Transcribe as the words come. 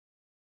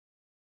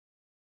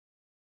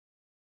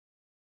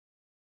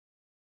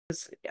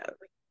Yeah.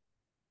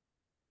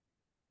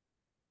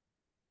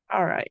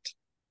 All right.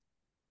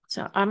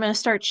 So I'm going to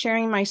start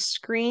sharing my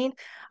screen.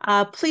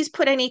 Please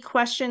put any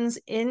questions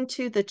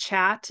into the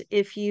chat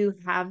if you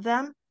have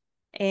them.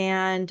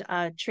 And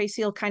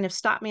Tracy will kind of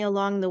stop me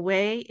along the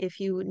way if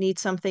you need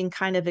something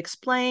kind of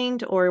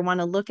explained or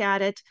want to look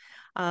at it.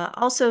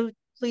 Also,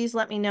 please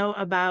let me know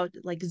about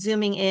like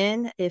zooming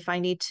in if I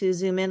need to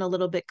zoom in a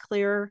little bit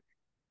clearer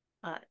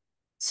uh,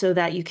 so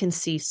that you can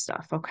see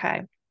stuff.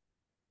 Okay.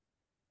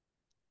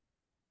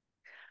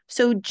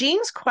 So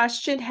Jean's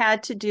question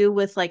had to do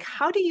with like,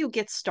 how do you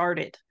get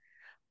started?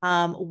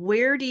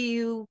 Where do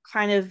you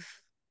kind of,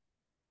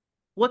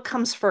 what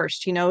comes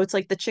first? You know, it's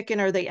like the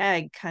chicken or the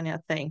egg kind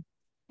of thing.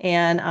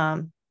 And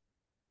can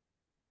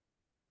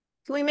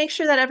we make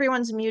sure that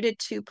everyone's muted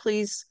too,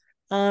 please,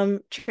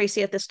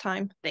 Tracy, at this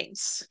time?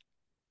 Thanks.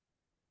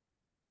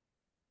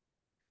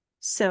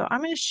 So I'm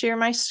going to share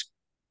my,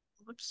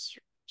 whoops.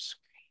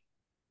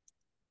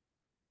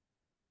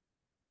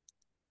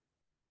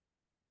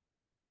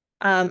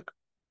 Um,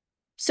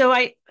 so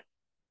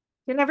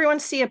can everyone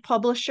see a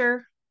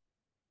publisher,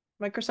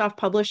 Microsoft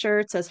Publisher?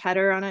 It says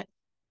header on it.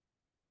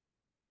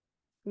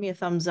 Give me a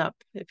thumbs up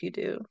if you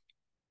do.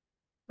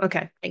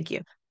 Okay, thank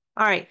you.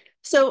 All right.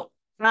 So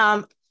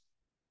I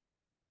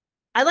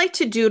like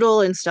to doodle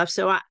and stuff.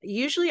 So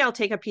usually I'll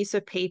take a piece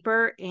of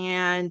paper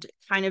and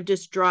kind of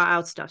just draw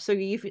out stuff. So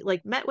you've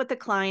like met with the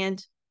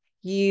client,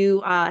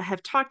 you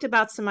have talked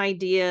about some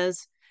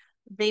ideas.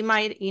 They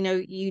might,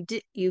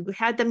 you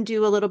had them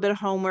do a little bit of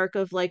homework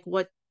of like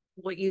what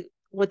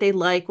they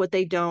like, what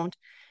they don't.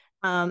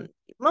 Um,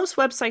 Most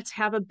websites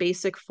have a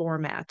basic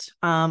format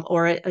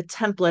or a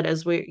template,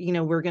 as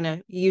we're going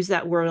to use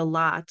that word a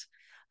lot.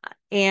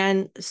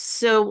 And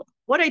so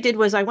what I did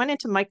was I went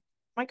into my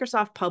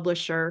Microsoft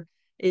Publisher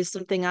is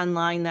something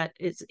online that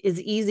is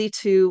easy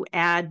to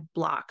add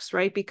blocks,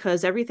 right?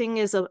 Because everything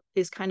is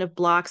kind of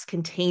blocks,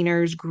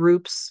 containers,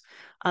 groups.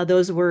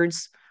 Those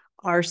words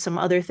are some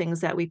other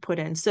things that we put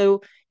in.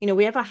 So,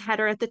 we have a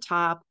header at the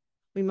top.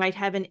 We might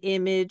have an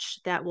image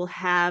that will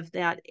have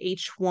that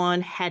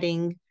H1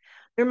 heading.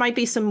 There might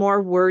be some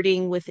more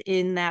wording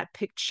within that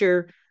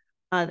picture,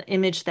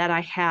 image that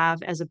I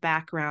have as a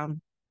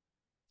background.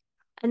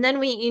 And then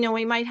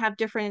we might have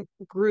different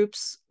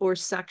groups or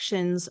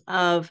sections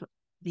of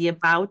the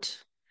about,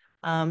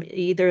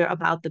 either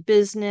about the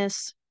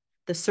business,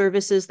 the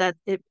services that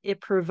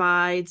it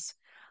provides,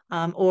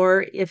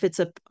 or if it's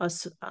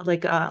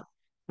like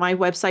my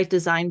website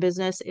design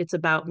business, it's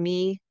about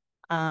me,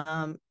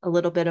 a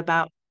little bit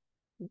about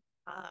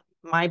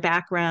my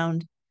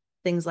background,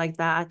 things like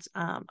that.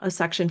 A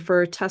section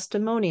for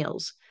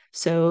testimonials.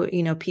 So,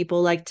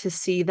 people like to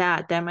see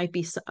that. That might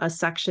be a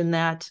section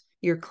that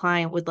your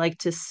client would like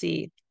to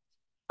see.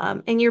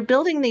 And you're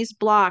building these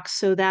blocks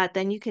so that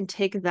then you can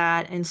take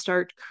that and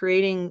start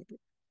creating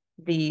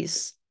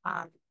these.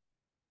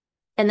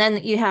 And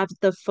then you have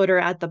the footer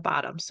at the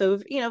bottom. So,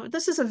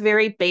 this is a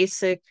very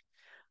basic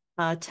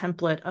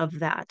template of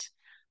that.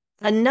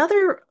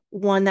 Another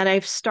one that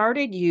I've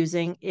started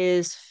using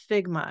is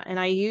Figma, and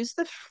I use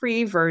the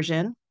free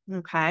version.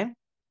 Okay.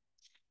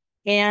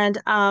 And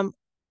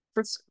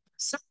for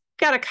some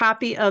got a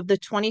copy of the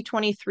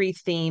 2023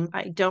 theme.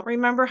 I don't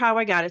remember how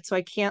I got it, so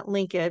I can't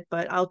link it,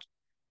 but I'll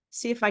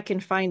see if I can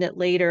find it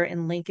later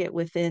and link it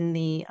within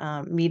the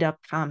meetup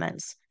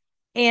comments.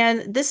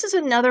 And this is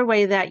another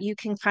way that you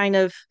can kind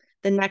of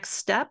the next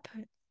step,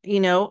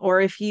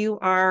 or if you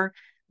are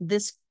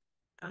this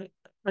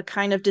a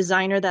kind of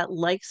designer that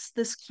likes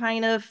this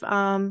kind of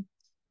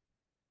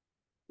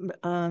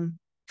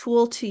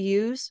tool to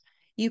use,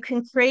 you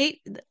can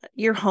create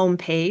your home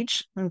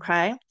page,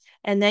 okay?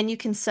 And then you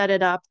can set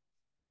it up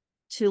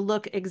to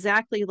look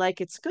exactly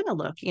like it's going to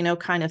look,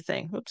 kind of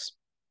thing. Oops.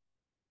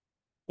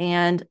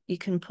 And you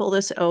can pull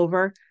this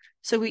over.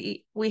 So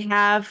we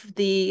have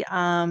the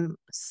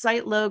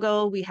site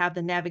logo, we have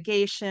the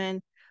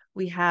navigation,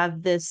 we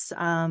have this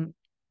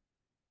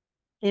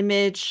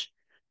image,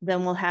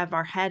 then we'll have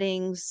our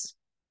headings.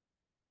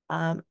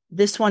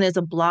 This one is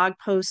a blog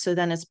post, so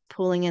then it's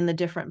pulling in the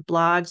different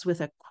blogs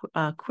with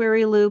a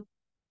query loop.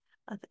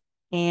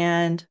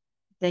 And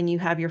then you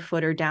have your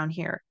footer down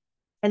here.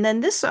 And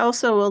then this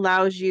also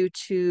allows you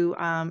to,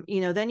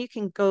 then you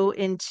can go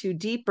into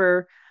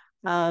deeper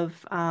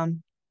of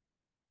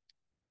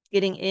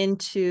getting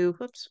into,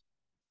 whoops,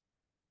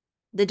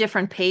 the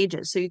different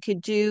pages. So you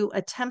could do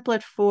a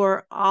template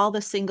for all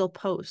the single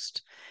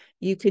post.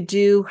 You could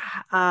do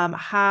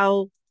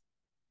how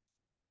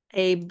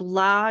a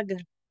blog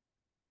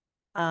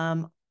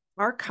um,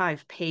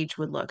 archive page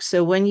would look.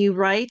 So when you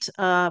write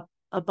a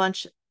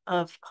bunch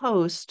of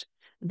posts,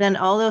 then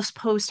all those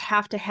posts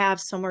have to have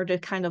somewhere to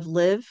kind of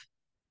live.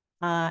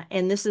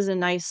 And this is a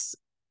nice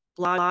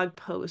blog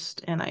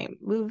post, and I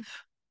move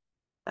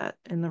that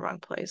in the wrong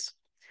place.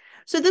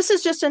 So this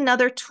is just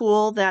another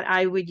tool that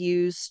I would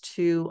use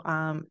to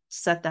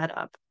set that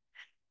up.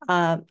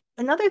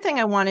 Another thing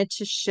I wanted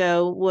to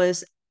show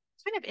was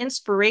kind of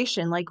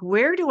inspiration, like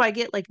where do I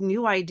get like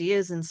new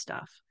ideas and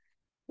stuff?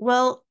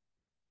 Well,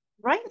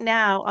 right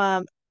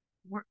now,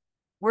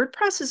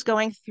 WordPress is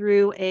going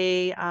through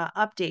a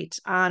update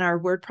on our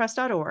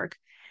WordPress.org,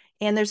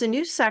 and there's a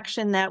new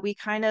section that we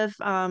kind of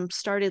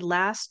started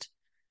last.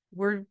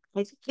 I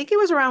think it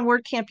was around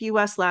WordCamp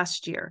US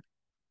last year,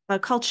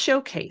 called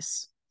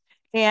Showcase.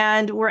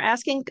 And we're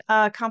asking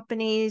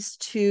companies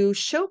to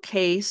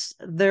showcase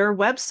their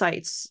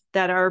websites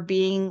that are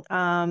being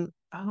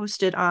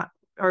hosted on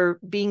or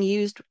being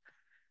used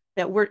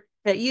that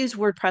use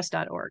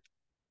WordPress.org.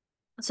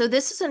 So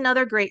this is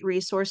another great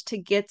resource to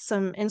get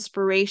some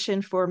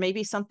inspiration for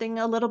maybe something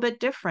a little bit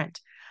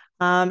different.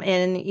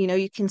 And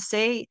you can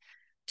say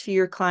to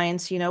your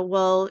clients,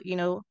 well,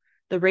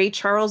 the Ray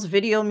Charles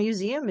Video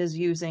Museum is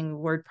using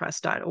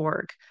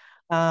WordPress.org.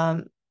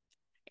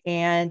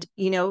 And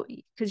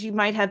because you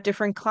might have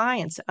different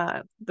clients,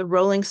 the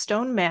Rolling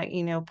Stone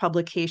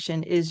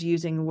publication is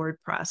using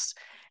WordPress,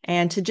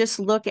 and to just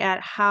look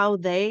at how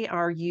they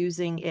are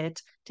using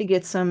it to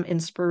get some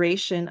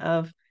inspiration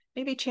of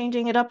maybe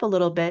changing it up a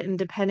little bit, and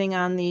depending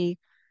on the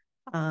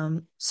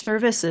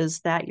services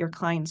that your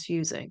client's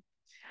using.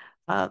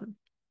 And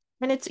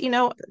it's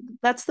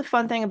that's the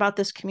fun thing about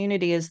this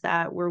community, is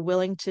that we're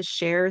willing to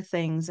share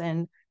things,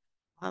 um,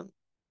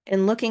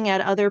 and looking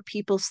at other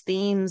people's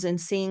themes and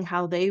seeing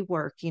how they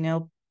work,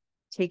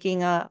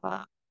 taking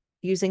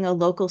using a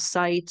local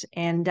site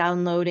and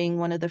downloading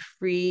one of the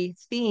free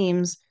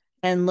themes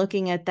and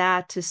looking at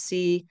that to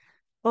see,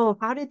 oh,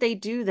 how did they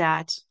do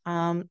that?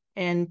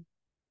 And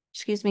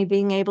excuse me,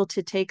 being able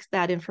to take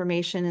that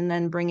information and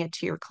then bring it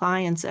to your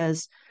clients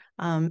as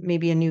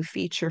maybe a new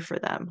feature for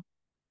them.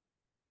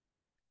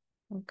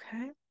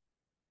 Okay.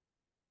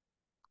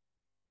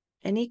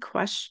 Any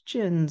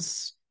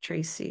questions,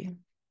 Tracy?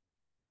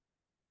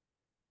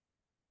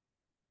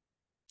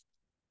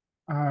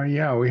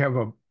 Yeah, we have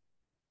a,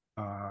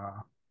 uh,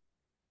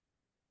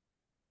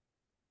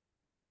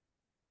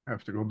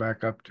 have to go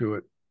back up to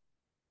it.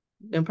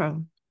 No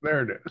problem.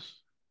 There it is.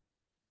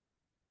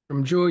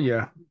 From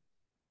Julia,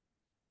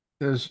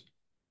 says,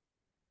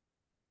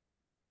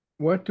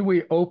 what do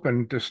we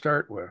open to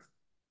start with?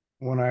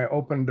 When I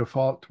open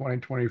default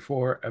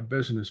 2024, a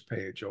business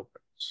page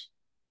opens.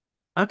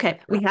 Okay,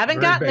 we haven't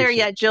Very gotten there basic.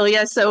 yet,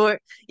 Julia. So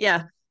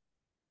yeah,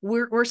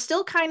 we're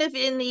still kind of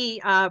in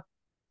the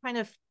kind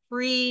of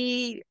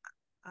pre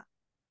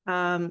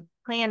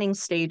planning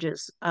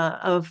stages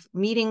of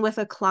meeting with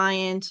a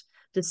client,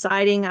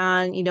 deciding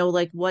on,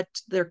 like what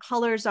their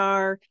colors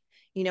are.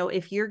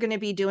 If you're going to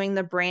be doing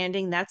the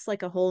branding, that's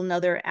like a whole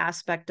nother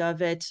aspect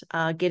of it,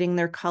 getting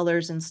their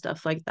colors and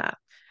stuff like that.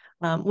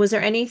 Was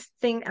there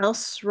anything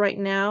else right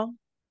now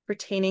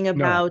pertaining No,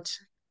 about?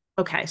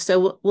 Okay,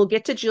 so we'll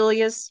get to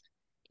Julia's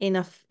in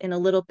a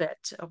little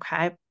bit.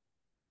 Okay.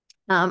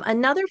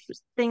 Another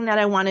thing that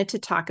I wanted to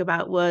talk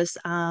about was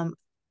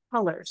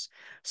colors.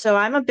 So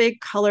I'm a big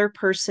color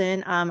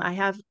person.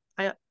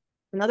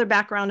 Another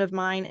background of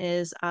mine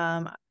is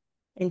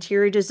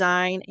interior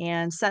design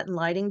and set and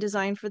lighting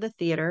design for the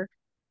theater.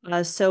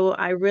 So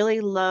I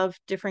really love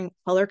different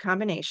color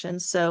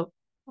combinations. So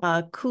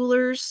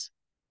Coolers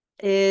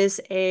is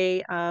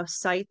a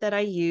site that I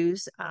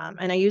use,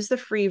 and I use the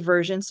free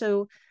version.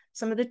 So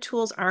some of the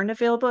tools aren't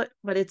available,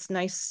 but it's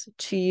nice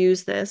to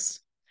use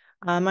this.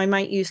 I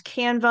might use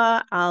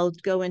Canva. I'll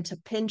go into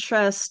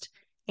Pinterest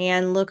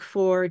and look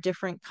for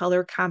different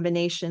color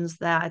combinations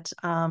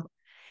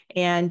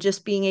and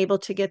just being able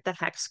to get the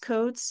hex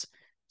codes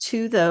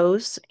to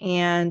those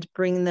and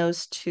bring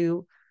those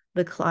to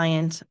the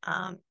client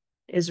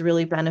is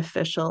really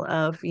beneficial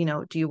of,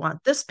 do you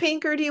want this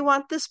pink or do you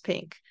want this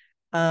pink?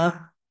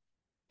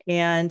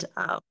 And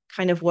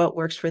kind of what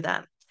works for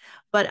them.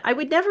 But I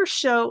would never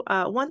show,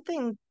 one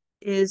thing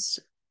is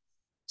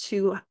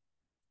to,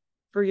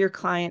 for your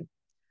client,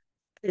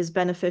 is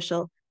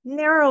beneficial,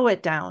 narrow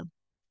it down.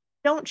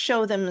 Don't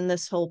show them in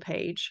this whole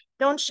page.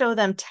 Don't show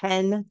them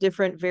 10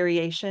 different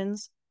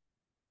variations.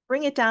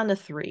 Bring it down to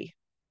three,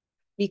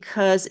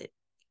 because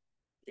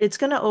it's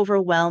going to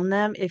overwhelm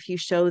them if you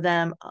show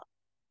them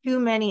too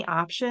many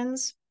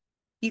options.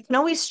 You can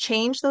always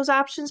change those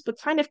options,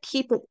 but kind of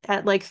keep it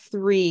at like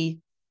three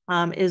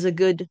is a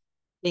good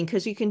thing,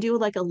 because you can do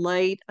like a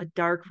light, a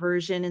dark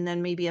version, and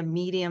then maybe a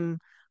medium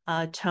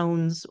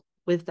tones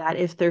with that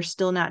if they're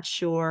still not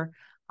sure.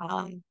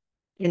 Um,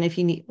 and if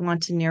you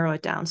want to narrow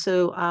it down.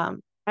 So I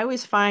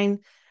always find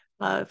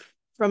uh,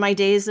 from my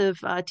days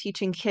of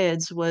teaching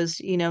kids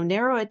was,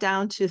 narrow it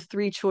down to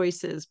three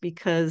choices,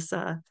 because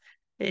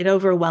it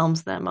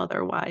overwhelms them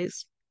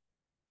otherwise.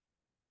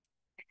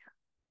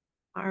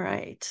 All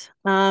right.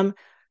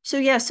 So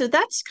yeah, so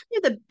that's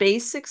kind of the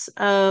basics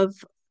of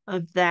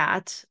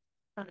that,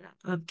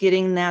 of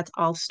getting that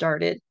all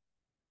started.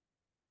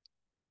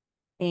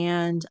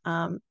 And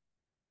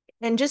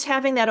just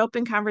having that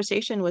open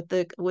conversation with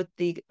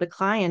the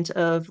client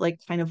of like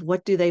kind of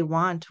what do they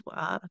want,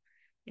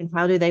 and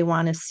how do they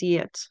want to see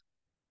it.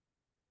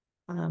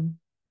 Um,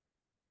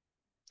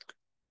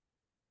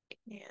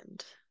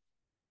 and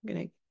I'm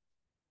gonna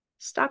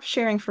stop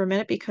sharing for a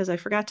minute because I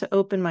forgot to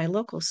open my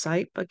local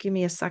site, but give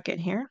me a second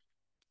here.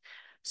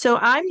 So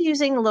I'm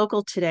using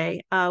local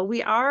today.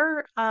 We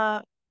are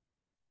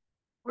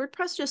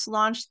WordPress just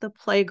launched the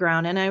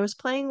playground, and I was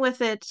playing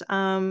with it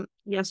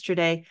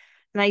yesterday,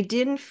 and I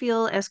didn't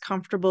feel as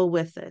comfortable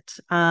with it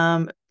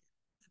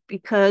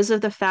because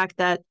of the fact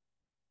that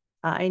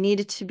I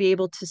needed to be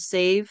able to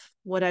save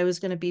what I was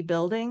going to be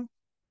building,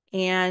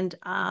 and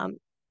I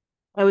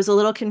was a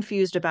little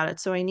confused about it.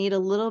 So I need a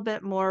little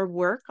bit more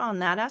work on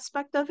that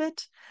aspect of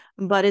it,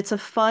 but it's a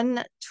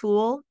fun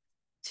tool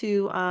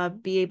to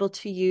be able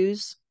to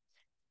use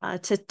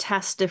to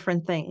test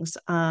different things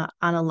on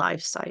a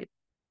live site.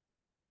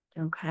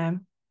 Okay.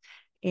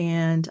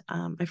 And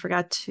I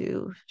forgot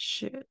to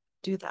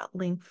do that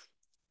link.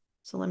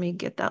 So let me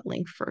get that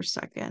link for a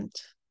second.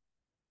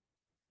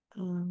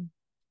 Um,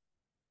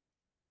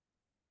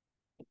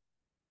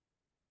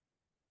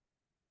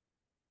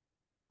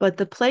 but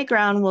the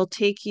playground will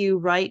take you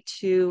right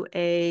to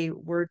a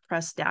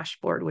WordPress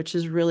dashboard, which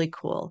is really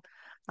cool.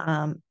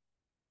 And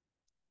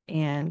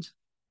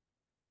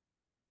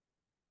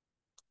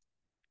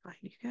find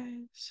you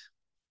guys,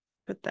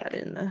 put that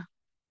in the.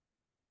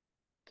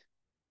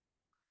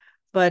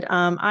 But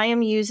I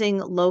am using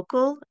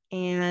Local,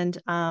 and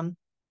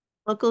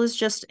Local is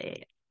just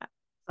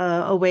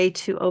a way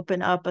to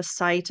open up a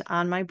site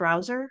on my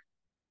browser.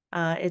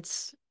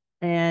 It's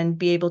and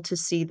be able to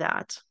see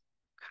that.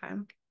 Okay,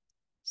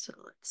 so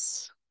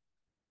let's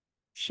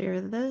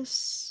share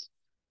this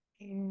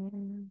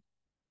and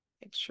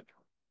make sure.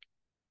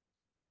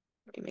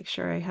 Let me make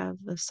sure I have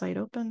the site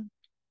open.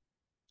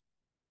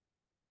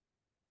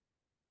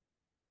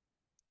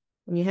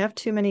 When you have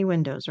too many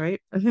windows,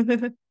 right?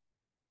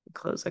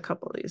 Close a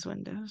couple of these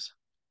windows.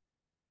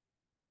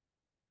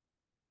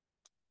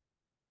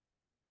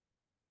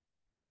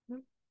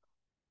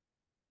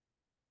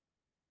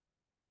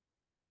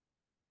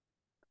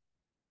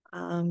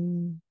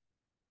 Um,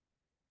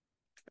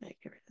 get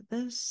rid of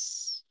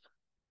this.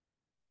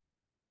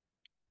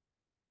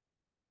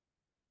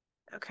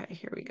 Okay,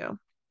 here we go.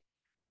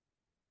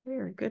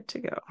 We're good to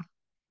go.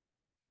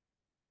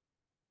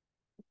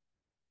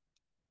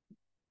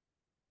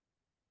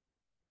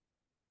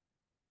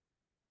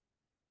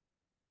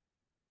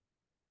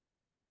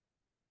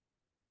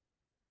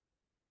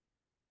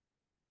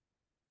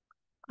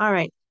 All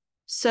right.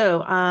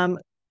 So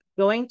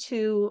going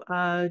to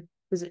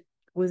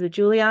was it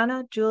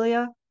Juliana?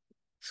 Julia's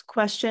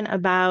question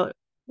about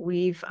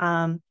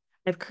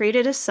I've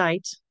created a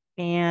site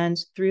and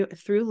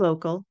through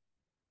local,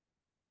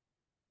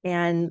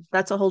 and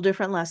that's a whole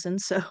different lesson.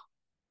 So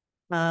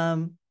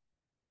um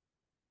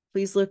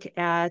please look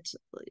at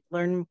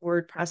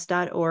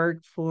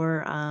learnwordpress.org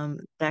for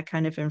that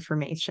kind of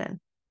information.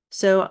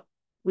 So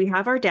we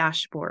have our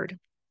dashboard,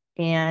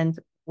 and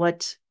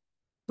what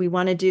we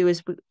want to do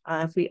is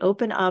if we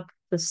open up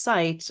the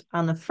site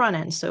on the front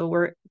end,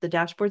 so the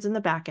dashboard's in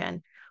the back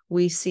end,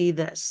 we see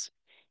this.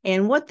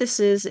 And what this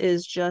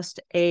is just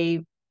a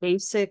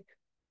basic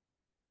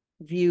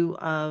view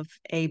of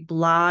a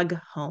blog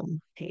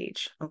home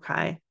page.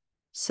 Okay.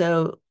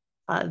 So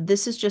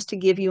this is just to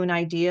give you an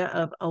idea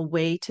of a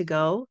way to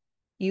go.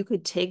 You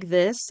could take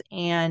this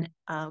and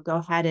go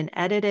ahead and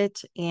edit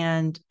it,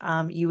 and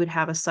you would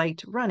have a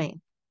site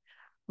running.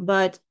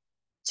 But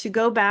to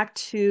go back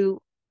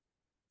to,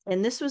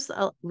 and this was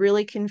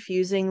really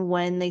confusing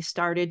when they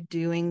started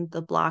doing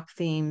the block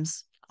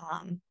themes,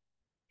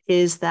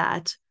 is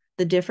that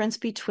the difference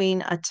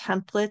between a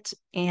template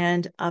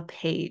and a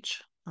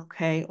page,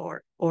 okay,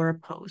 or a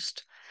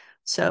post.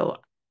 So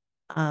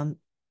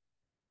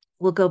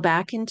we'll go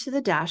back into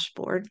the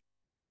dashboard,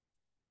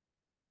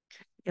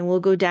 and we'll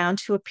go down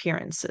to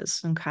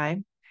appearances,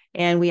 okay?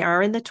 And we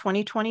are in the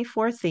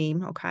 2024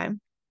 theme, okay?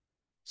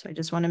 So I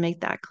just want to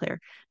make that clear.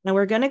 Now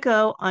we're going to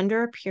go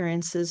under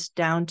appearances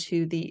down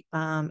to the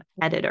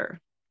editor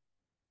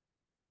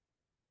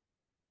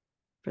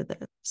for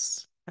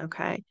this,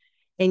 okay?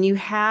 And you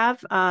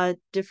have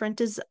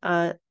different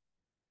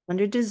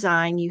under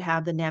design, you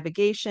have the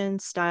navigation,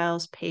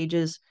 styles,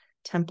 pages,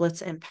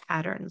 templates, and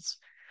patterns.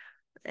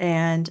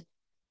 And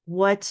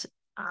what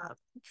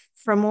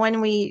from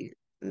when we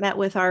met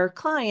with our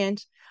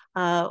client,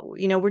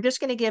 we're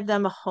just going to give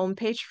them a home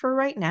page for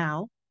right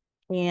now.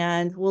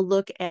 And we'll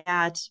look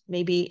at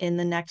maybe in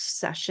the next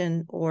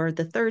session or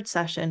the third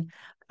session,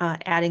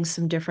 adding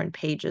some different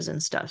pages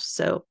and stuff.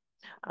 So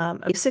a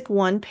basic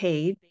one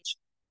page,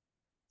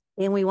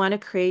 and we want to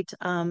create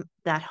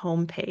that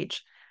home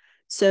page.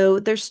 So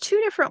there's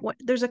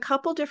a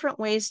couple different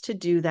ways to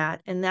do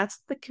that, and that's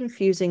the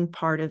confusing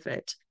part of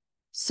it.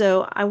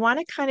 So I want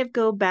to kind of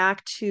go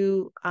back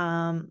to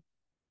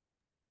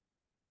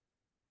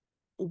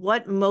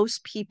what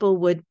most people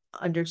would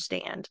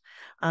understand,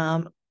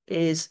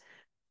 is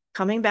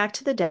coming back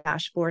to the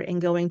dashboard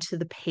and going to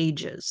the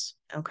pages,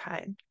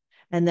 okay?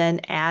 And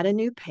then add a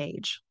new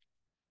page.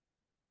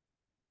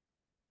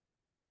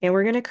 And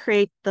we're going to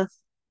create and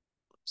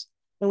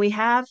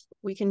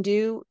we can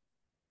do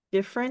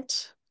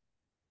different,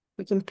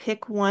 we can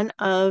pick one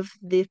of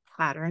the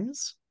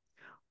patterns,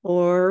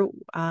 or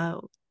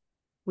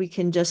we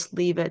can just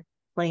leave it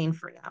plain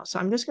for now. So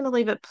I'm just going to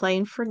leave it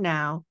plain for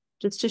now,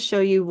 just to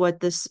show you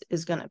what this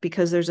is going to,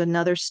 because there's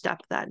another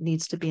step that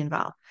needs to be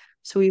involved.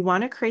 So we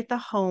want to create the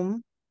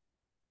home.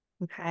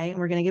 Okay. And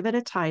we're going to give it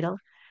a title.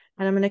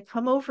 And I'm going to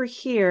come over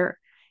here.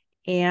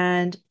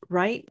 And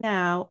right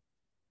now,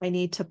 I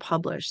need to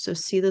publish. So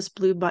see this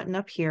blue button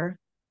up here.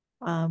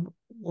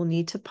 We'll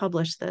need to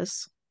publish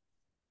this.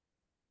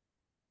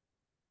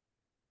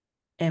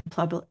 And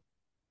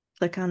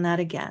click on that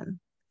again.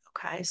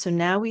 Okay, so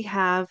now we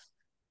have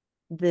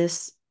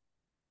this,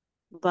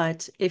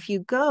 but if you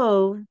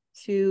go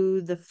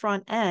to the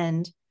front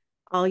end,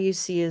 all you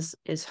see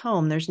is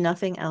home. There's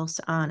nothing else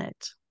on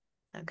it.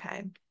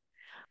 Okay.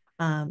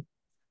 Um,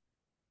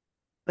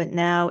 but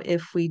now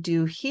if we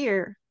do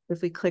here,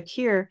 if we click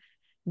here,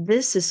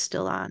 this is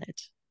still on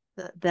it,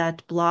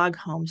 that blog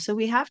home. So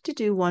we have to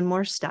do one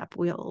more step.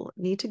 We'll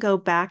need to go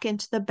back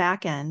into the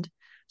back end.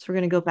 So we're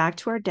going to go back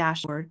to our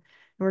dashboard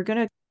and we're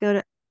going to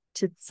go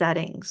to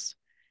settings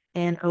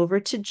and over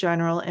to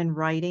general and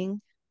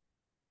writing.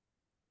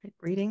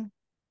 Reading?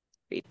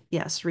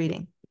 Yes,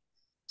 reading.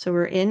 So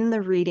we're in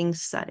the reading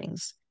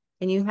settings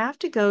and you have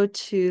to go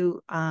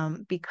to,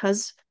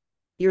 because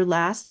your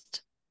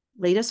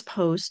latest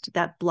post,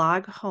 that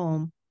blog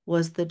home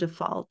was the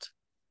default.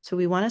 So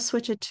we want to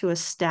switch it to a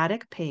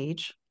static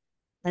page.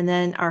 And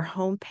then our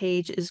home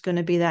page is going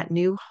to be that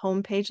new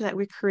home page that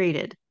we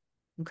created.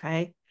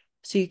 Okay.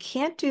 So you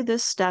can't do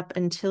this step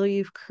until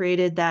you've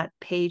created that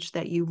page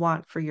that you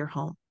want for your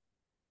home.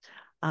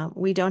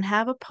 We don't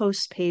have a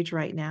post page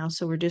right now,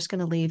 so we're just going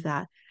to leave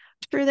that.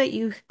 Make sure that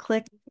you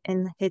click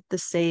and hit the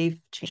save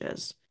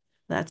changes.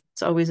 That's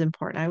always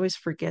important. I always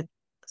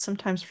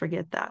sometimes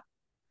forget that.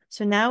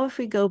 So now if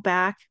we go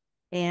back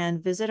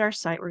and visit our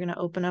site, we're going to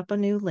open up a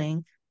new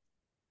link.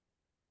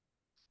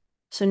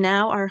 So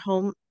now our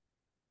home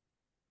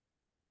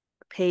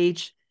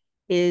page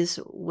is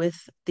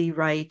with the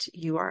right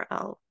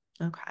URL.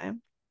 Okay.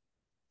 And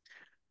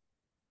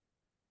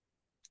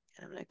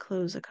I'm going to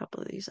close a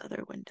couple of these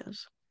other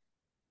windows.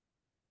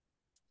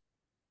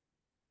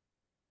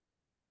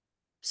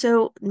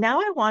 So now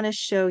I want to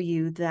show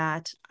you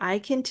that I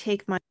can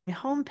take my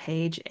home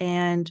page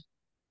and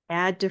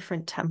add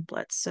different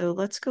templates. So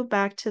let's go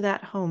back to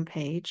that home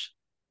page.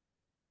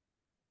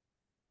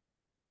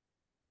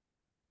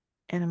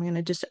 And I'm going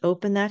to just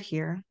open that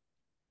here.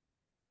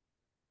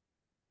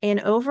 And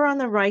over on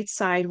the right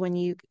side, when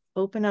you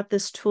open up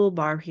this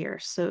toolbar here,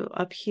 so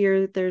up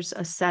here, there's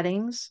a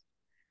settings,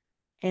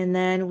 and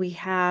then we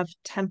have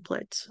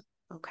template.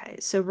 Okay,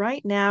 so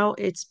right now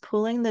it's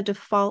pulling the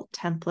default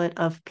template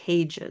of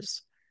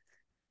pages.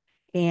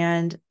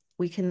 And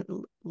we can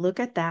look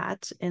at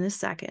that in a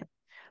second.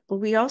 But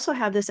we also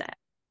have this,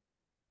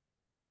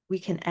 we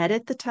can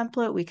edit the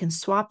template, we can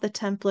swap the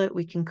template,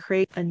 we can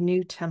create a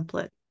new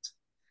template.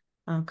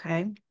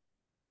 Okay.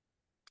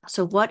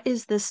 So what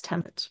is this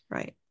template,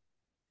 right?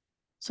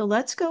 So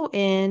let's go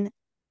in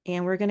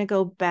and we're going to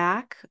go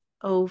back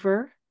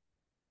over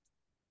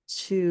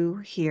to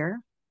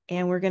here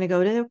and we're going to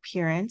go to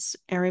appearance.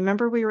 And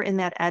remember we were in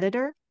that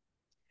editor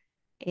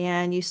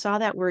and you saw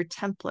that word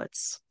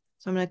templates.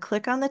 So I'm going to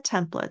click on the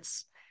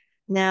templates.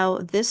 Now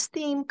this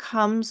theme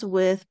comes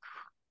with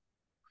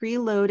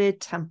preloaded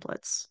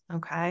templates,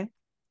 okay?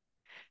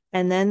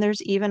 And then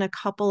there's even a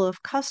couple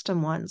of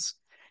custom ones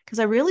because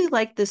I really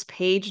like this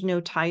page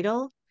no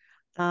title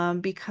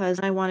because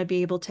I want to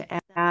be able to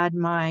add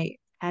my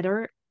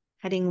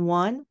heading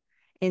 1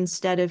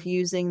 instead of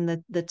using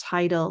the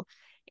title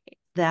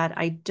that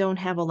I don't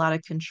have a lot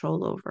of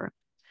control over.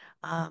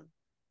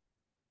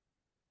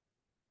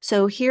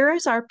 So here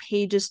is our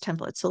pages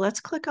template. So let's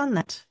click on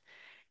that.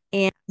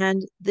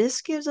 And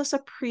this gives us a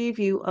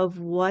preview of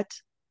what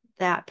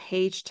that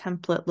page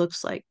template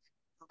looks like.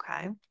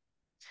 Okay.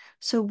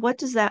 So what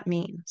does that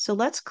mean? So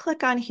let's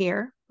click on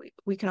here.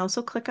 We can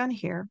also click on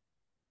here.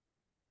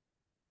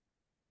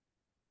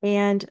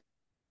 And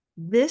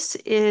this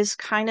is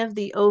kind of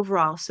the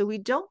overall. So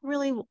we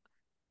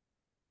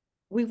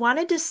want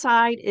to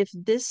decide if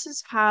this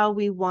is how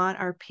we want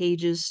our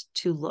pages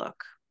to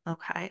look.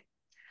 Okay.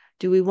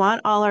 Do we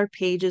want all our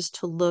pages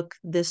to look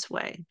this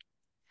way?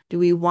 Do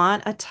we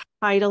want a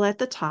title at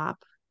the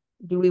top?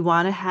 Do we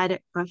want a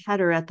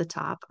header at the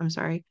top? I'm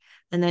sorry.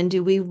 And then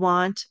do we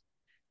want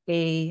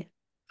a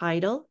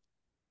title?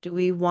 Do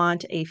we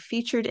want a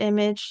featured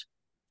image?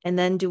 And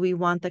then do we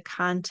want the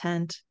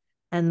content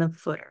and the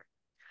footer?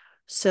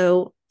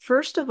 So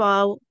first of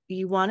all,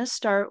 you want to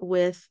start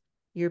with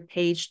your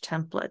page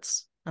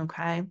templates,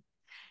 okay?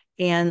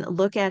 And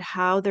look at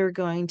how they're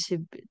going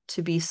to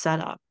be set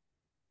up.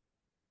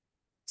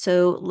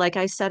 So like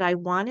I said, I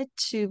wanted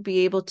to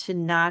be able to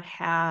not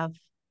have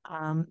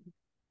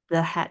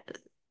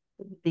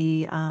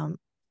the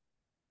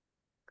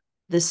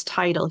this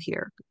title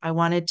here. I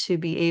wanted to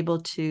be able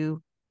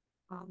to,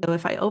 so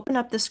if I open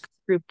up this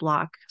group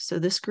block, so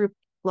this group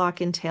block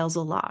entails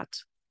a lot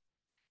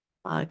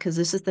because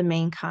this is the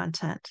main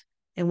content.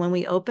 And when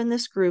we open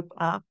this group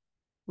up,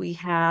 we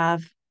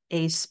have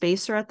a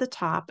spacer at the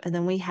top, and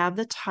then we have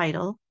the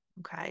title,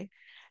 okay?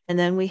 And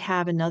then we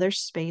have another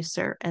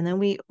spacer, and then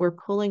we're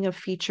pulling a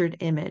featured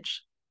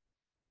image.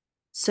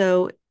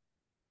 So,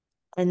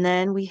 and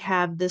then we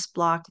have this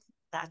block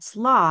that's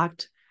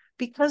locked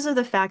because of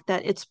the fact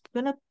that it's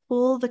going to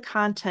pull the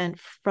content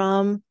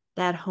from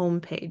that home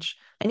page.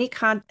 Any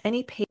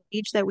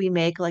page that we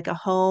make, like a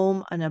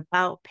home, an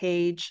about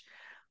page,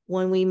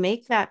 when we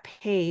make that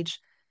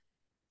page,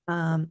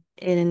 and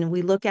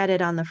we look at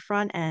it on the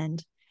front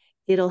end,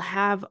 it'll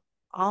have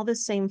all the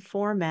same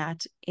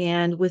format.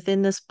 And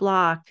within this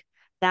block,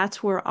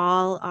 that's where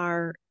all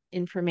our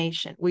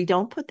information. We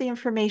don't put the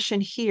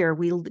information here.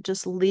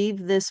 Just leave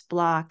this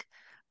block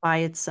by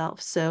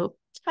itself. So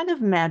it's kind of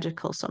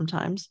magical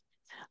sometimes.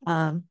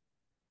 Um,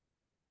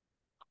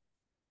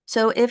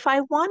 so if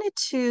I wanted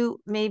to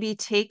maybe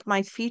take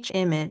my feature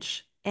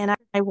image and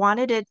I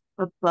wanted it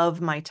above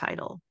my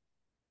title,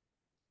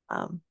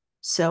 um,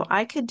 so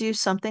I could do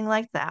something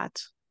like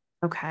that.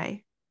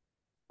 Okay.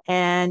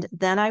 And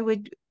then I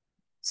would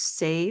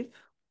save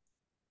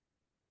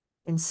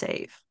and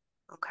save.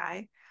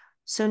 Okay.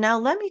 So now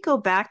let me go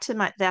back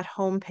to that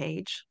home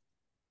page.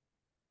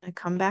 I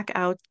come back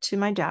out to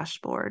my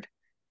dashboard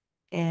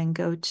and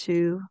go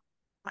to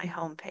my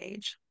home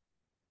page.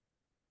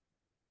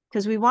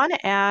 Because we want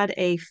to add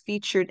a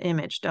featured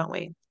image, don't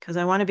we? Because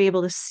I want to be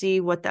able to see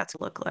what that's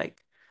look like.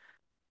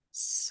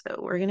 So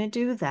we're going to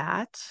do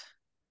that.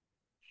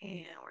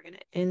 And we're going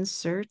to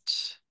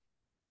insert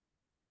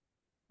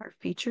our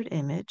featured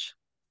image.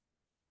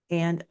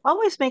 And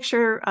always make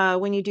sure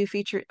when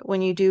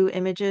you do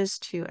images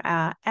to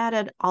add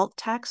an alt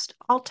text.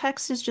 Alt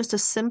text is just a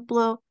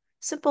simple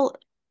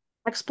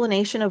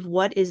explanation of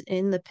what is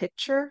in the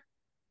picture.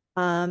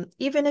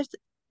 Even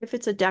if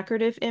it's a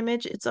decorative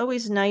image, it's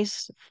always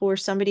nice for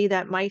somebody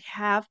that might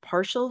have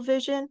partial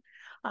vision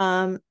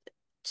um,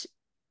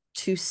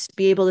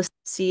 be able to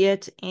see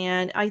it.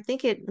 And I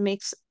think it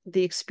makes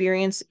the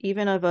experience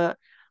even of a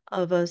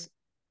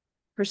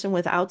person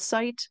without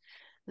sight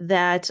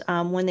that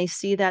when they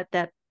see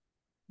that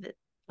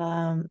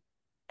um,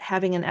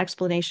 having an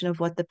explanation of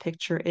what the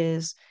picture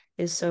is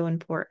so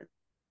important.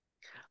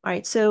 All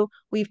right, so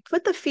we've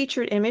put the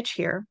featured image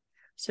here.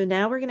 So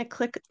now we're going to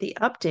click the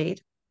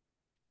update.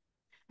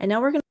 And now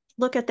we're going to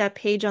look at that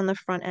page on the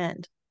front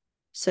end.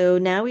 So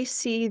now we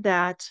see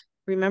that,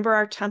 remember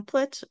our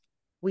template?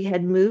 We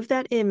had moved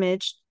that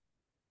image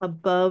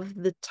above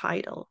the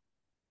title.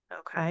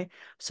 Okay,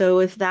 so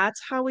if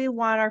that's how we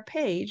want our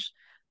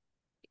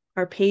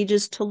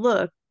pages to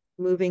look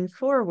moving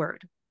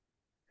forward,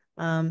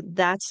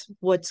 that's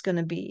what's going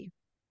to be.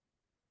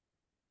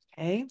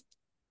 Okay.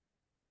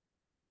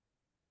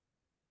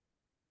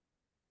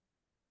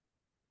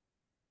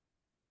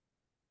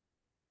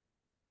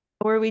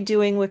 How are we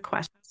doing with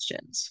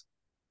questions?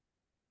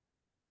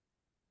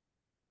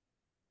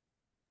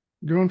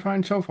 Doing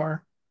fine so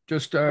far.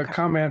 Just a Okay.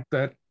 comment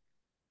that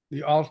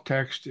the alt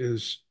text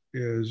is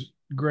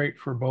great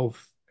for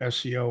both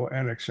SEO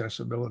and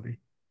accessibility.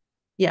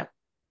 Yeah.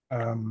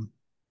 Um,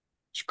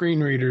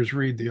 Screen readers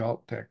read the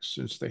alt text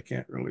since they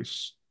can't really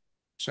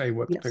say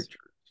what the Yes. picture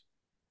is.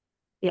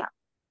 Yeah.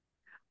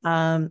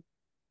 Um,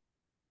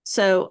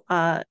 so,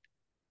 all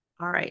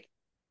right.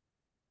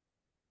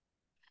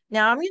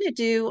 Now I'm going to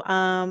do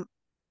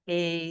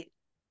a,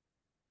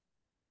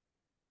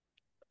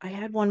 I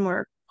had one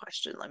more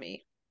question. Let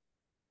me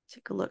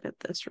take a look at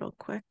this real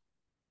quick.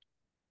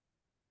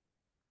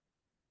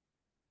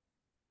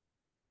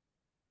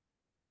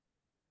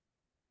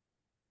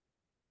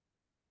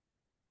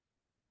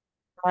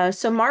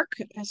 So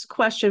Mark's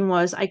question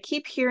was, I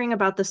keep hearing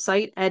about the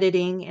site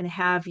editing and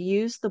have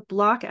used the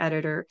block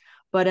editor,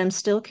 but I'm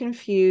still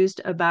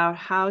confused about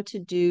how to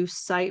do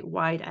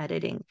site-wide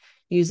editing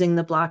using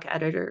the block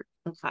editor.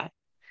 Okay.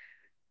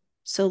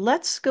 So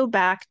let's go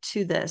back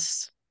to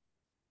this.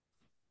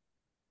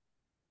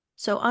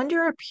 So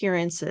under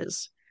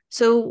appearances,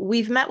 so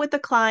we've met with the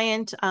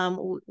client.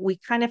 We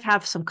kind of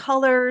have some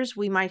colors.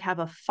 We might have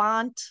a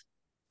font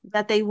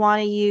that they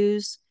want to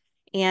use.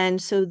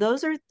 And so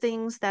those are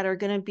things that are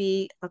going to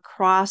be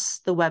across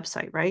the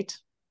website, right?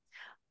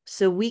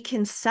 So we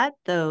can set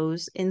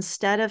those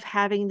instead of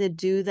having to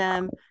do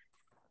them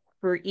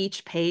for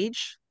each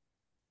page.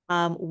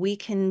 We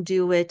can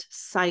do it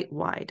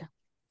site-wide.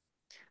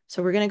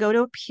 So we're going to go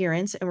to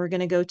appearance and we're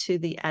going to go to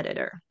the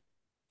editor.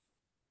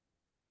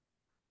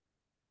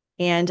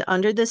 And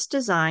under this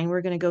design,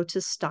 we're going to go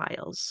to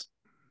styles.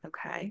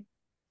 Okay.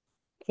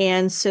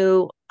 And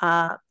so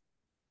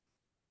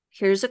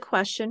here's a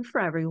question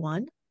for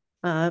everyone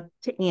to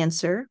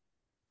answer.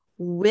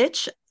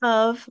 Which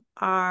of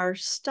our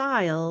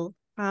style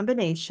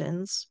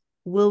combinations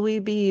will we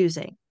be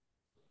using?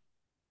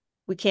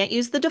 We can't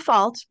use the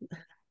default.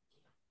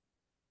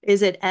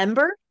 Is it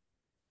Ember,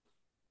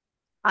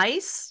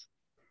 Ice,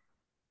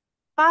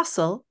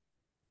 Fossil,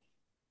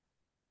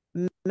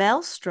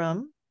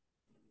 Maelstrom,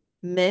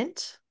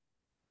 Mint,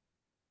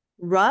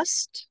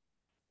 Rust,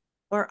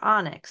 or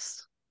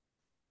Onyx?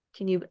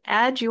 Can you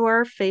add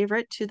your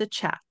favorite to the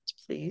chat,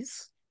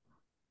 please?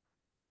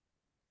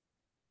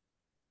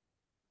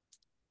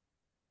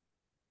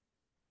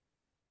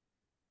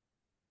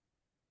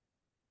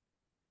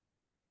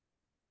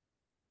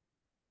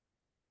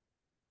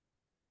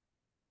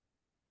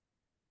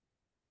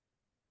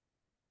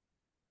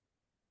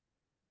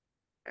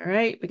 All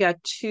right, we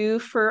got 2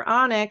 for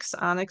Onyx.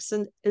 Onyx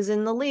is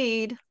in the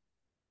lead.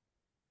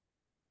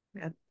 We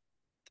got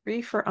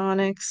 3 for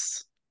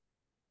Onyx.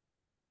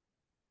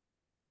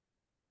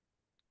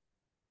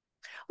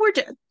 We're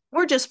just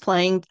we're just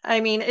playing. I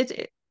mean,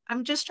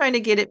 I'm just trying to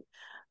get it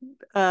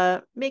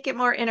make it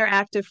more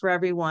interactive for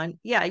everyone.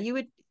 Yeah,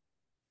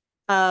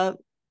 uh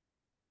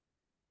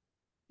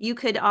you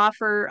could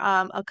offer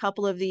a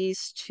couple of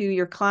these to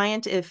your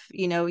client if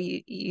you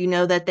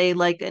know that they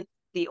like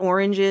the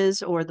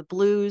oranges or the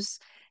blues,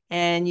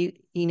 and you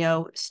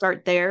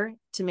start there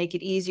to make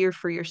it easier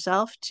for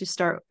yourself to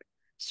start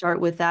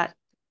with that.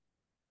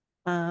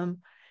 Um,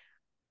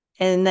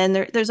 and then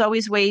there's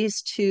always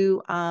ways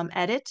to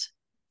edit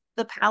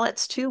the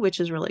palettes too, which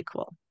is really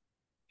cool.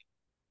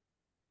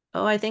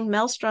 Oh, I think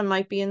Maelstrom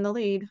might be in the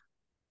lead.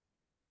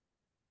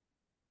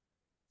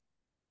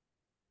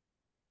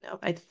 No,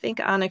 I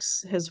think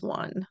Onyx has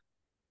won.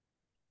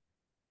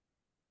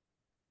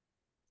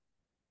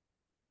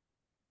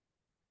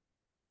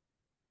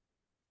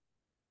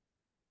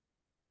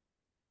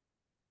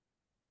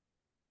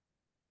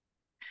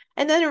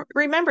 And then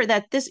remember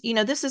that this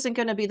isn't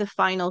going to be the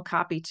final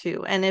copy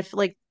too. And if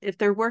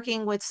they're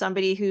working with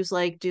somebody who's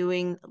like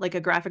doing like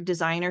a graphic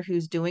designer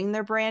who's doing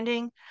their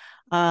branding,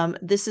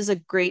 this is a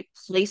great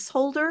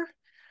placeholder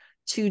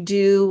to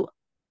do,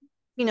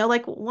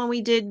 like when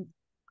we did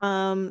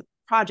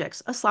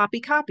projects, a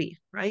sloppy copy,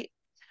 right?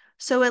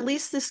 So at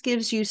least this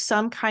gives you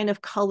some kind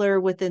of color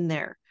within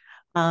there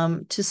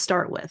to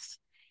start with.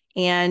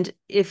 And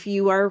if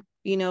you are,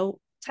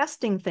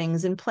 testing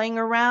things and playing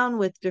around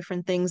with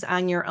different things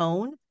on your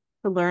own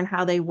to learn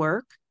how they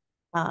work,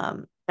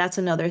 that's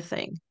another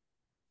thing.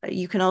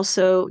 You can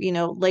also,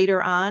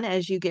 later on,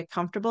 as you get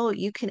comfortable,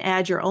 you can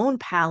add your own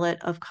palette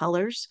of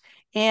colors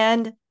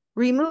and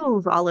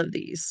remove all of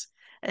these,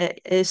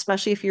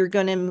 especially if you're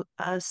going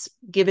to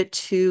give it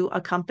to a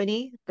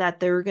company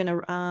that they're going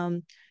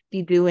to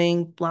be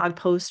doing blog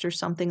posts or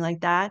something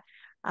like that.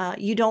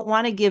 You don't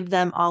want to give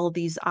them all of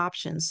these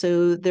options.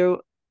 So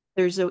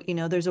there's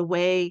a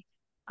way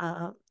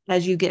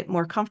as you get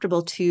more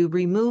comfortable to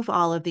remove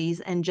all of these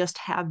and just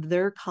have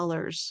their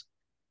colors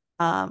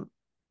um,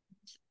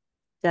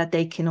 that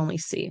they can only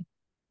see.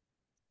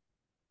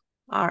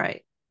 All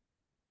right.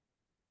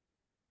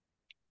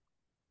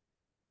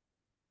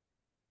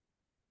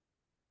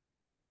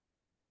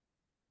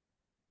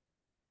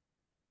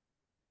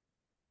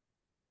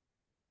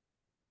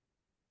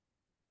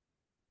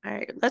 All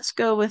right. Let's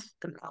go with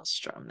the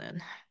maelstrom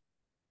then.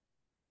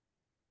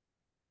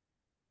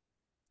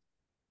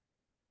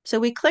 So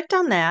we clicked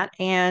on that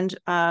and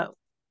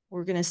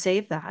we're going to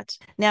save that.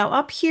 Now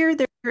up here,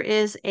 there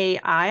is a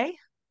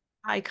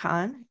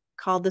icon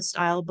called the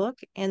style book,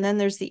 and then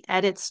there's the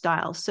edit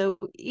style. So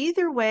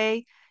either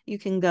way you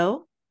can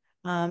go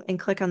and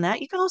click on that.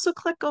 You can also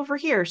click over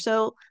here.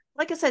 So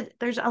like I said,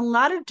 there's a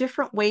lot of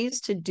different ways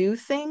to do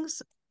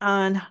things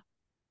on,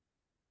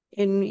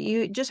 and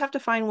you just have to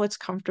find what's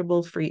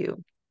comfortable for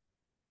you.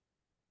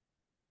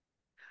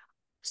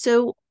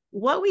 So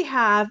what we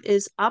have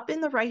is up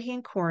in the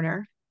right-hand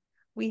corner,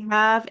 we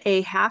have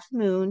a half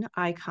moon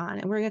icon,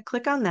 and we're going to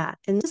click on that.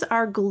 And this is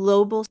our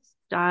global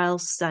style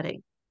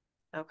setting.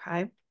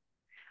 Okay.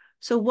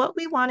 So what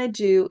we want to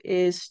do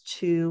is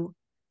to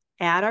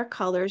add our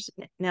colors.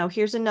 Now,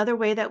 here's another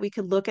way that we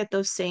could look at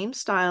those same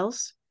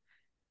styles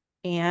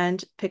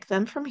and pick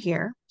them from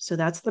here. So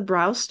that's the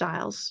browse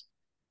styles.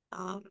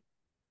 Um,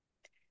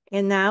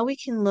 and now we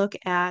can look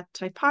at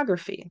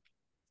typography.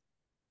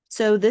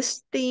 So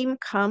this theme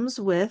comes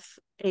with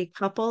a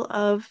couple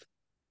of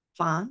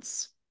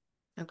fonts.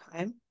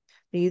 Okay.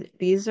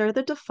 These are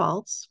the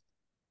defaults.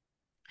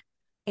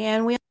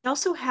 And we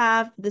also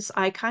have this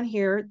icon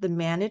here, the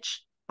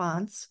manage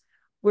fonts,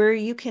 where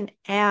you can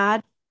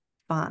add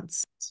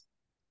fonts.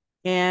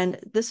 And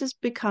this has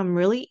become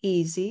really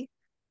easy.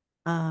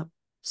 Uh,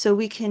 so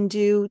we can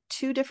do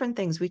 2 different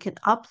things. We can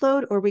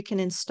upload or we can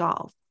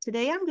install.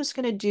 Today I'm just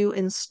going to do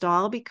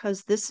install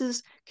because this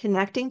is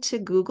connecting to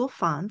Google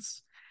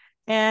Fonts.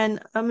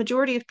 And a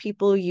majority of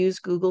people use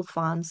Google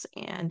Fonts,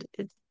 and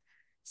it's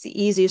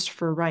the easiest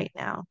for right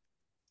now.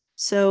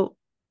 So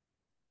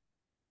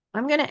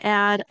I'm going to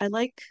add,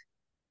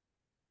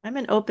 I'm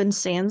an Open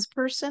Sans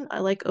person. I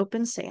like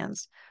Open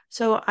Sans.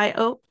 So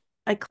I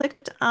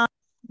clicked on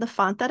the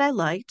font that I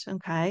liked,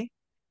 okay?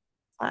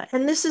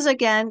 And this is,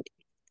 again,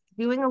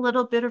 doing a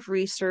little bit of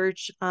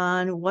research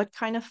on what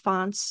kind of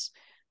fonts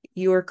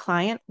your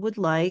client would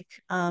like.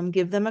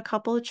 Give them a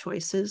couple of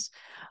choices.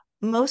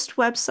 Most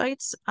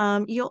websites,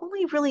 you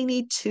only really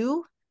need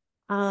 2.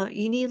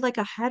 You need like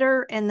a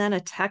header and then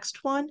a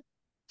text one.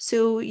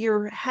 So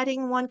your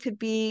heading one could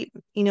be,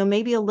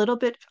 maybe a little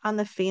bit on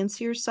the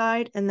fancier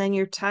side, and then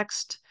your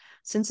text,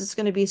 since it's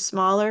going to be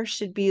smaller,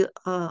 should be,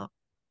 a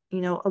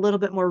little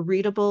bit more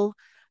readable,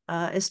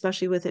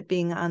 especially with it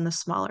being on the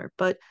smaller.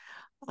 But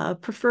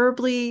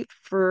preferably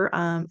for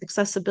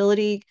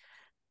accessibility,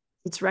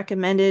 it's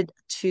recommended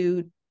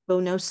to go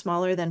no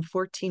smaller than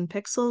 14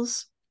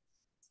 pixels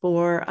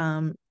for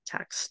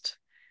text.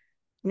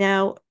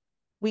 Now,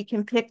 we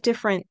can pick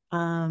different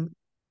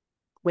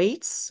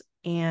weights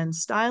and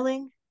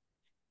styling.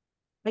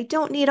 I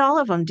don't need all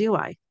of them, do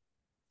I?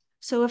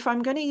 So if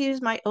I'm going to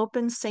use my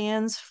open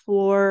sans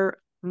for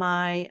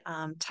my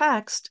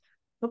text,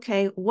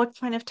 okay, what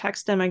kind of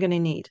text am I going to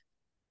need?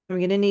 I'm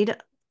going to need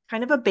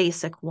kind of a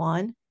basic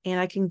one, and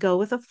I can go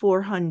with a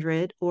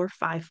 400 or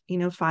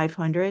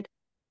 500.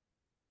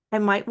 I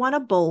might want a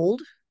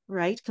bold,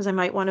 right? Because I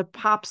might want to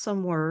pop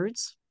some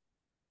words.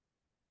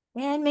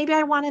 And maybe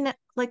I want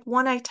like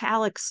one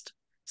italics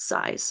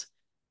size.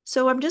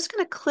 So I'm just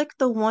going to click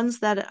the ones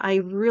that I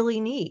really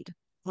need,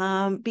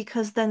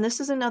 because then this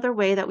is another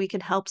way that we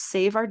can help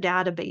save our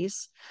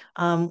database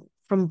from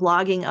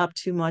blogging up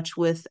too much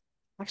with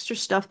extra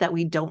stuff that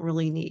we don't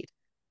really need.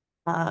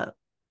 Uh,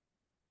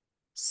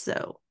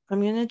 so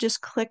I'm going to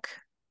just click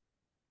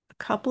a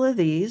couple of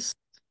these.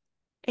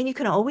 And you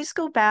can always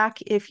go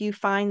back if you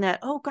find that,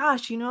 oh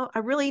gosh, I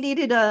really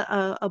needed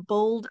a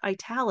bold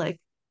italic.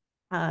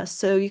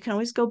 So you can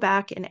always go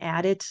back and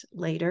add it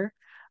later,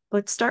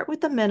 but start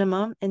with the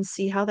minimum and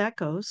see how that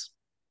goes.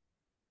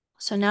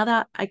 So now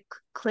that I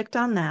clicked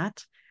on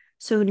that,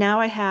 so now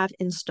I have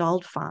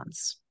installed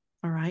fonts.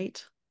 All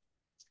right.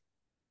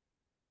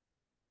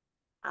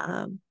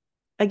 Um,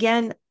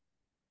 Again,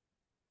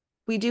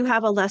 we do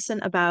have a lesson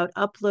about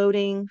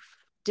uploading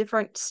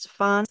different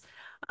fonts.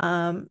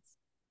 Um,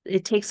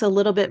 it takes a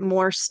little bit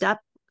more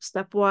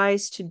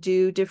stepwise to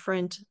do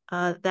different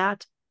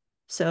that.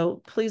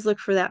 So please look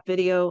for that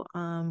video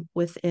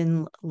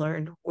within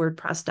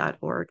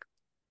learnwordpress.org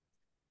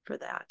for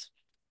that.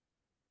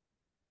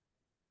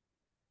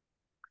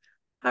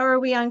 How are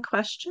we on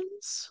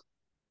questions?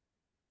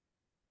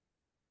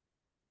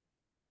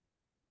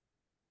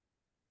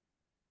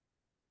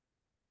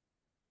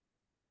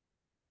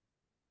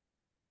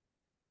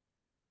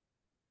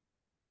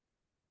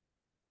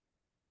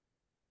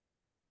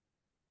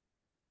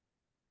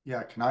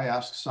 Yeah, can I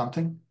ask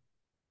something?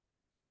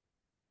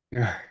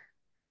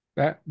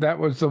 Yeah, that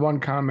was the one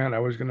comment I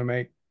was going to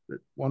make. That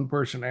one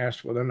person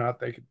asked whether or not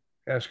they could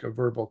ask a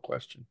verbal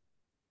question.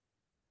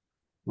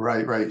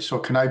 Right, right. So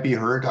can I be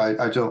heard?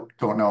 I don't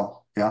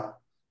know. Yeah.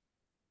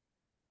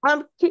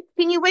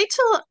 Can you wait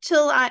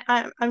till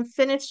I'm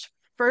finished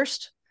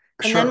first,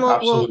 and then Sure,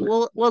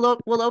 absolutely.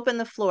 we'll open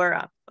the floor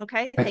up.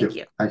 Okay, Thank thank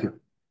you. you. Thank you.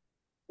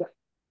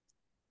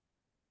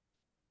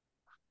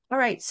 All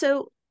right,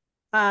 so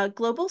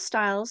global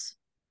styles,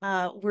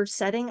 we're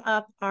setting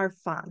up our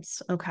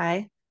fonts,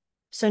 okay?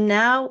 So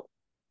now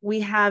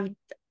we have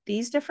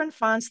these different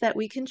fonts that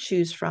we can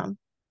choose from.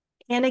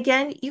 And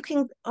again, you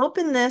can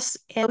open this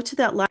and go to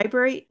that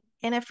library.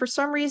 And if for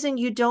some reason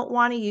you don't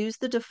want to use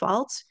the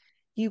defaults,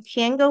 you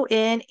can go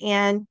in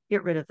and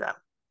get rid of them,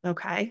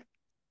 okay?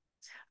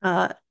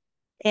 Uh,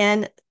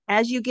 and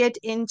as you get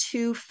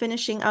into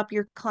finishing up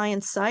your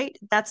client's site,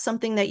 that's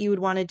something that you would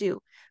want to do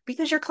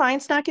because your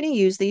client's not going to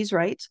use these,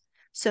 right?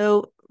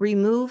 So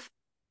remove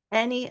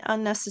any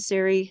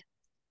unnecessary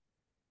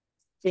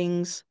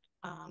things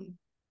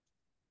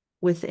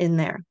within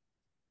there.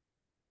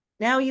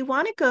 Now you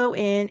want to go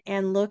in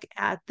and look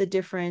at the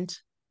different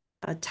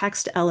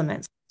text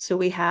elements. So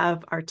we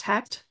have our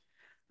text,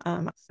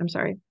 I'm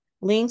sorry,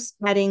 links,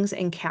 headings,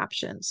 and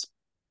captions.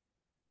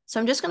 So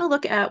I'm just going to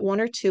look at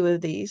one or two of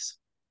these.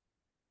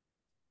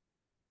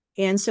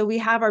 And so we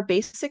have our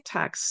basic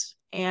text.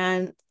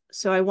 And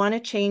so I want to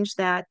change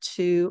that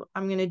to,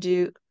 I'm going to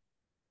do,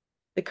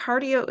 the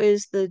cardio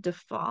is the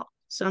default.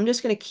 So I'm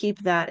just going to keep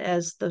that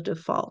as the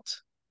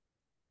default.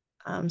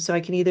 So I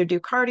can either do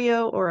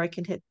cardio or I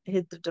can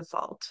hit the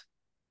default.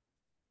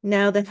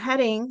 Now the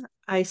heading,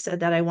 I said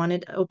that I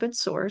wanted open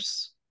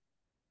source,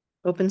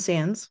 open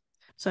sans.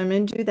 So I'm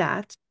going to do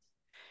that.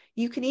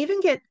 You can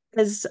even get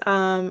as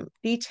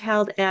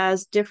detailed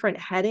as different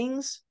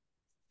headings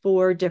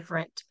for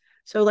different.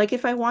 So like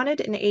if I wanted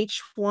an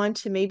H1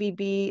 to maybe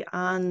be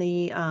on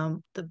the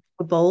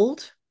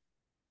bold,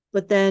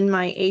 but then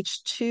my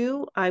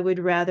H2, I would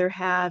rather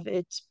have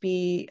it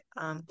be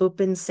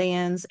open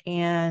sans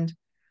and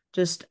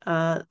just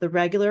the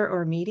regular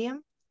or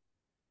medium.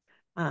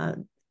 Uh,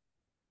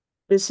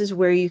 this is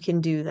where you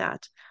can do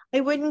that.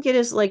 I wouldn't get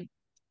as like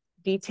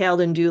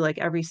detailed and do like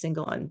every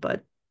single one,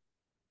 but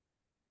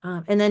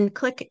and then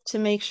click to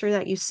make sure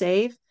that you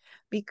save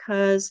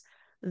because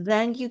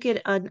then you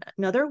get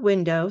another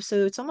window. So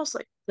it's almost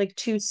like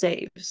two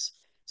saves.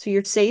 So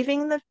you're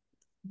saving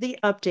the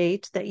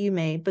update that you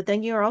made, but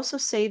then you're also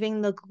saving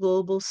the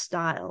global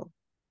style.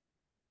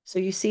 So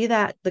you see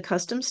that the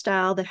custom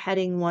style, the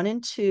heading 1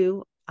 and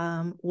 2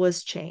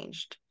 was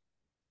changed.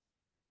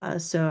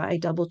 So I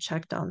double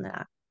checked on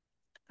that.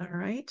 All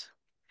right.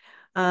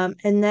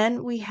 And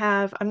then we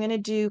have, I'm going to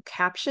do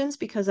captions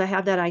because I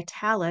have that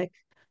italic.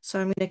 So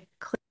I'm going to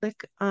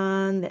click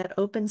on that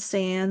open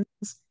sans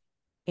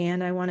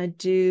and I want to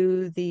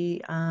do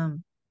the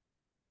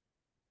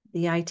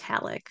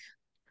italic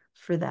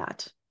for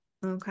that.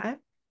 Okay.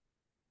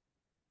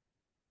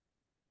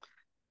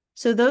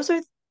 So those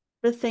are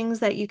the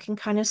things that you can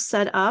kind of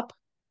set up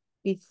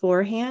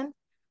beforehand.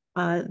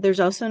 There's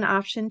also an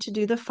option to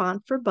do the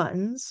font for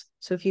buttons.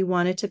 So if you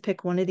wanted to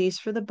pick one of these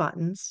for the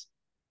buttons,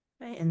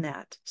 in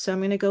that. So I'm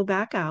going to go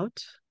back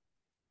out.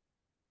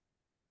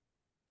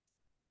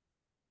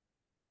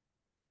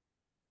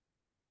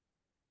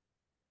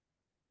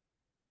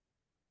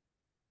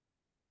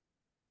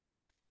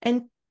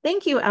 And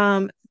thank you.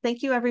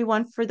 Thank you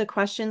everyone for the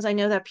questions. I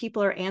know that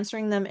people are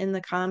answering them in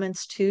the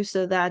comments too,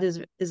 so that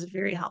is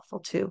very helpful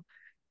too.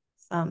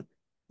 And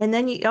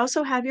then you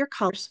also have your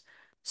colors.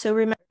 So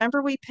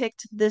remember we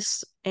picked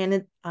this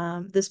and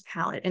this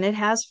palette, and it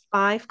has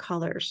 5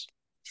 colors.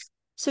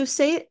 So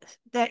say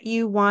that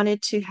you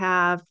wanted to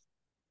have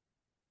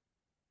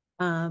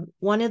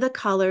one of the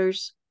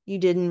colors you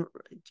didn't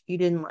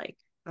like.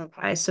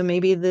 Okay, so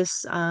maybe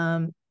this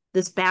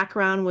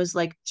background was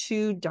like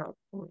too dark.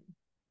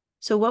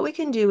 So what we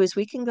can do is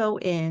we can go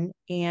in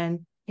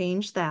and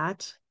change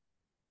that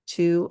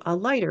to a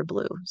lighter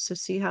blue. So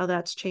see how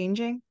that's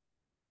changing?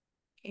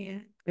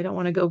 And I don't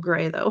want to go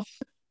gray though.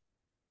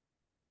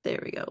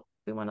 There we go.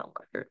 We want a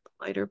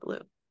lighter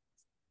blue.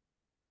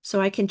 So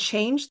I can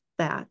change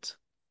that.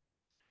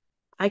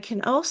 I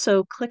can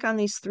also click on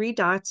these 3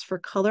 dots for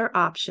color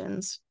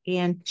options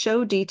and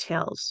show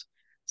details.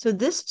 So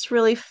this is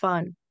really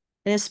fun.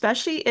 And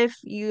especially if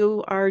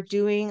you are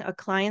doing a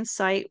client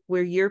site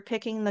where you're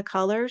picking the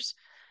colors,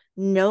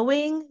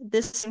 knowing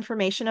this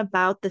information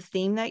about the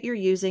theme that you're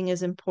using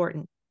is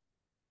important.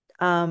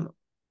 Um,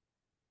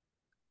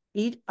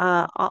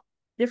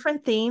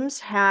 different themes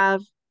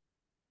have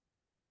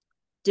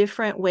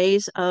different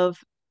ways of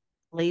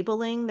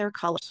labeling their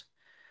colors.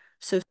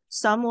 So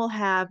some will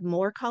have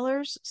more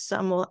colors,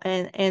 some will,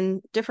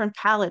 and different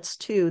palettes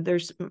too.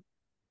 There's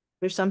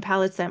some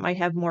palettes that might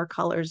have more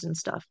colors and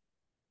stuff.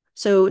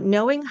 So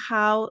knowing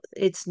how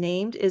it's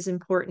named is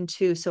important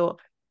too. So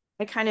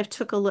I kind of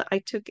take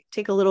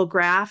a little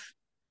graph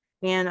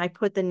and I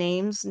put the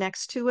names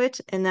next to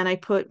it, and then I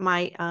put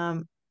my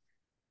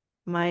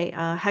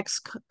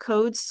hex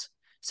codes.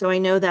 So I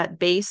know that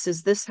base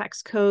is this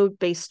hex code,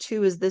 base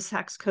 2 is this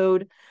hex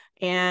code,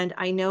 and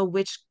I know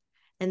which,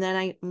 and then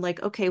I'm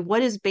like, okay,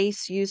 what is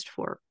base used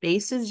for?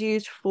 Base is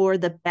used for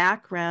the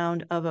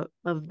background of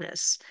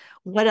this.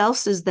 What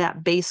else is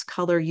that base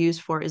color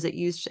used for? Is it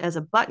used as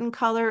a button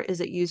color?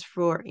 Is it used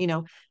for,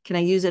 can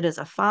I use it as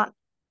a font?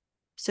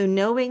 So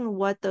knowing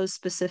what those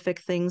specific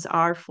things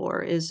are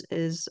for is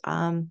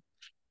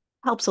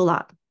helps a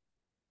lot.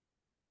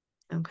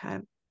 Okay.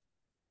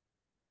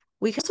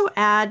 We can also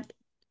add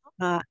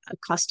a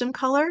custom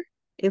color.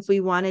 If we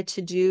wanted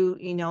to do,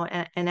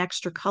 an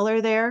extra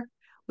color there,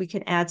 we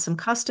can add some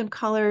custom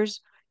colors.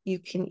 You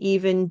can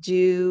even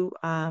do,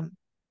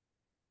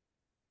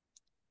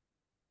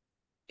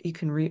 you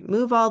can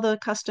remove all the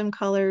custom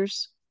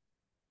colors,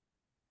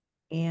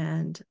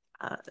 and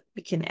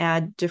we can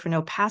add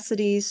different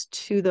opacities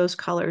to those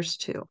colors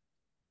too.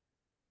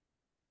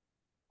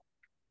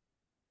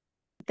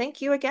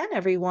 Thank you again,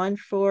 everyone,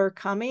 for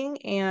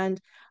coming, and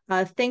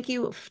thank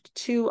you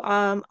to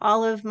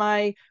all of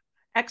my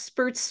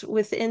experts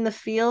within the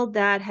field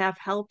that have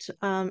helped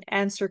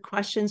answer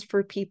questions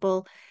for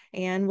people.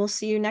 And we'll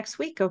see you next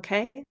week,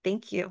 okay?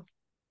 Thank you.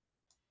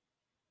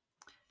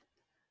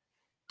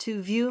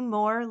 To view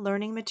more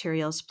learning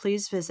materials,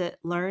 please visit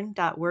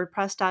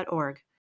learn.wordpress.org.